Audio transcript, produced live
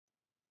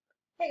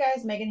Hey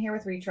guys, Megan here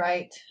with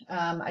REACHRIGHT.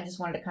 I just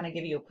wanted to kind of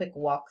give you a quick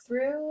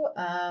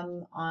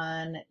walkthrough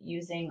on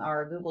using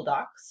our Google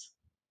Docs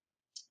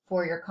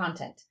for your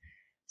content.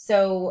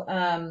 So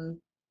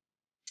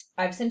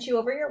I've sent you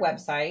over your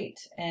website,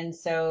 and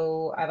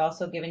so I've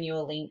also given you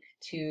a link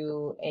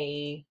to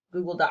a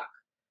Google Doc.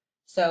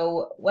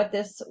 So what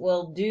this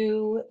will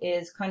do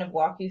is kind of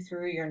walk you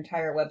through your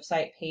entire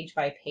website page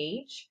by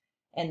page.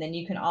 And then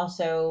you can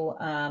also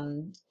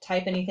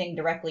type anything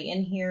directly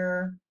in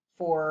here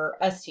for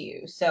us to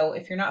use. So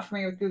if you're not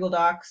familiar with Google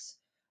Docs,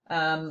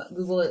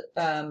 Google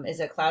is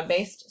a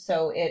cloud-based,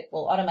 so it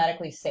will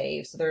automatically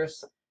save. So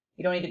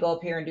you don't need to go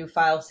up here and do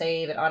file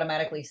save. It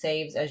automatically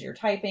saves as you're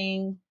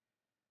typing.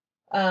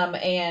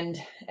 And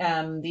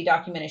the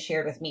document is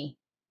shared with me.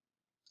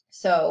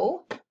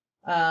 So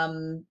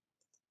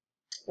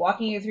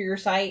walking you through your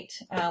site,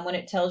 when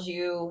it tells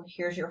you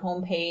here's your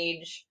home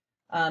page,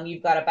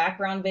 you've got a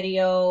background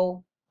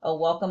video, a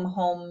welcome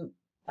home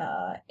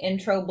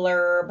intro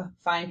blurb,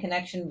 find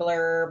connection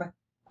blurb,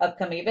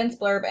 upcoming events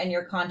blurb, and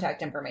your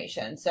contact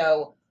information.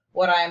 So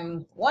what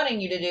I'm wanting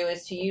you to do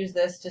is to use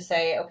this to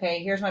say,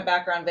 okay, here's my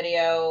background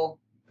video.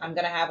 I'm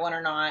going to have one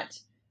or not.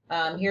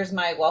 Here's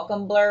my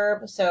welcome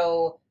blurb.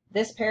 So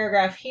this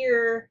paragraph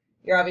here,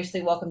 you're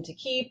obviously welcome to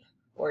keep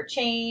or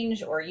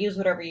change or use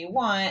whatever you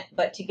want,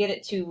 but to get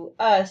it to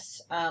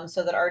us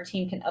so that our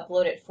team can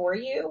upload it for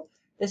you,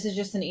 this is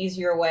just an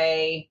easier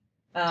way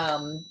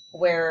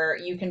where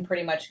you can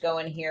pretty much go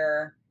in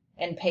here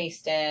and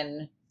paste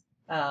in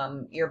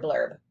your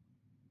blurb.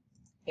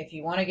 If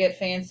you want to get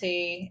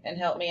fancy and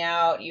help me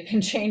out, you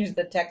can change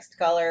the text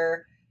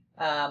color.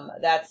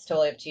 That's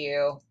totally up to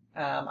you.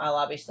 I'll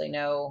obviously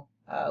know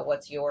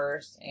what's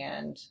yours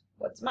and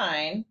what's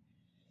mine.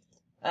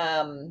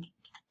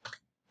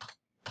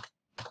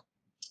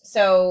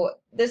 So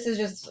this is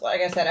just,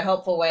 like I said, a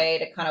helpful way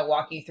to kind of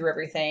walk you through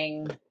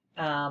everything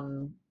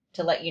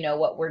to let you know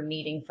what we're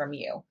needing from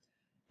you.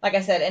 Like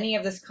I said, any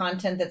of this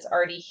content that's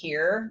already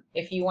here,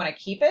 if you want to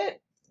keep it,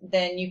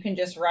 then you can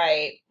just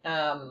write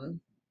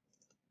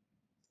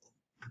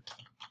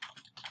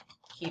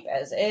keep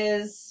as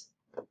is.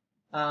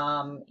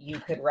 You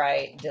could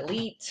write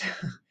delete.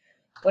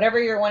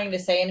 Whatever you're wanting to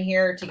say in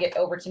here to get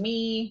over to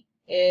me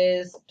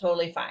is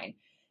totally fine.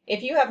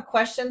 If you have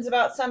questions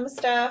about some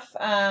stuff,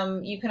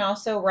 you can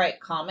also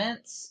write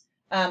comments.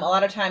 A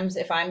lot of times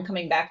if I'm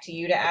coming back to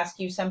you to ask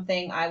you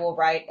something, I will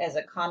write as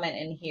a comment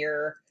in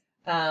here.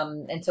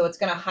 And so it's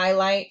going to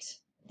highlight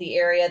the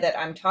area that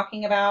I'm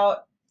talking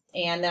about.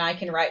 And then I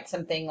can write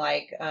something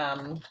like,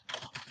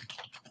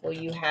 will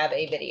you have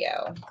a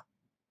video?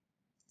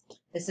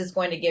 This is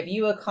going to give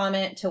you a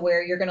comment to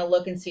where you're going to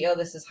look and see, oh,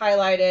 this is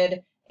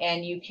highlighted,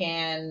 and you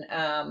can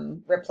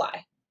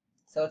reply.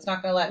 So it's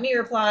not going to let me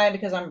reply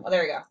because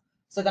there you go.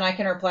 So then I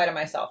can reply to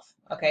myself.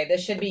 Okay,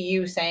 this should be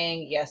you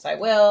saying, yes, I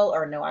will,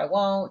 or no, I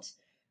won't.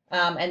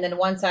 And then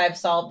once I've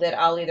solved it,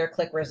 I'll either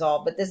click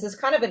resolve. But this is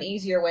kind of an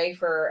easier way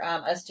for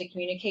us to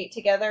communicate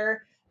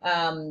together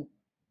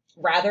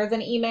rather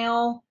than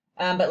email.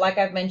 But like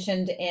I've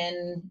mentioned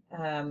in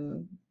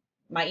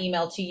my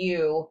email to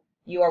you,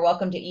 you are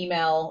welcome to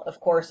email.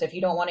 Of course, if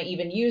you don't want to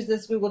even use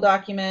this Google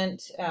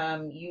document,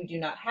 you do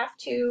not have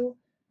to.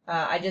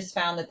 I just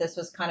found that this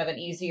was kind of an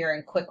easier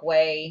and quick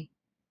way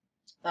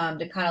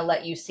to kind of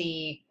let you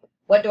see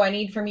what do I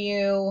need from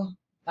you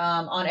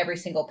on every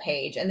single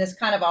page. And this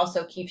kind of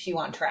also keeps you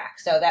on track.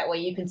 So that way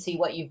you can see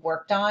what you've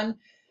worked on.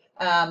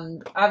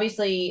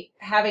 Obviously,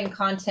 having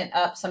content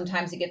up,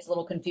 sometimes it gets a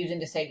little confusing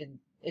to say,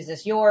 is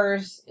this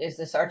yours? Is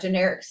this our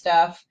generic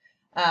stuff?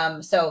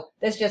 So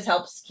this just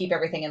helps keep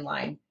everything in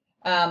line.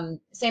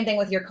 Same thing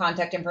with your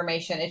contact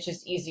information. It's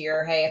just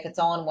easier. Hey, if it's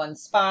all in one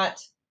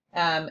spot,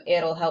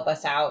 it'll help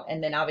us out.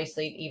 And then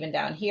obviously even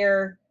down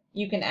here,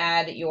 you can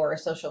add your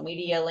social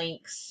media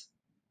links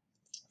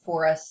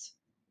for us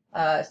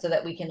so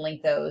that we can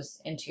link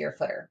those into your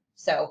footer.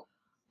 So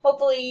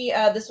hopefully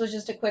this was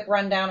just a quick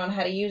rundown on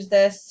how to use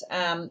this.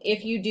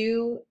 If you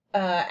do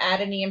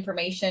add any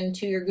information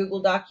to your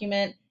Google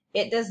document,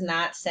 it does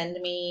not send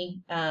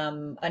me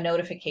a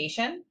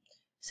notification.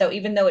 So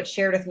even though it's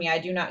shared with me, I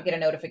do not get a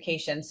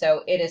notification.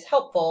 So it is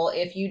helpful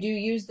if you do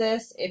use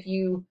this, if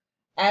you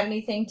add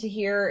anything to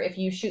here, if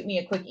you shoot me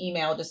a quick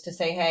email just to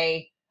say,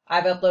 hey,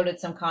 I've uploaded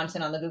some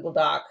content on the Google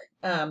Doc.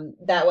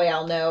 That way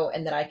I'll know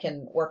and then I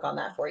can work on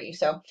that for you.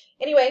 So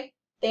anyway,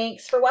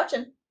 thanks for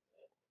watching.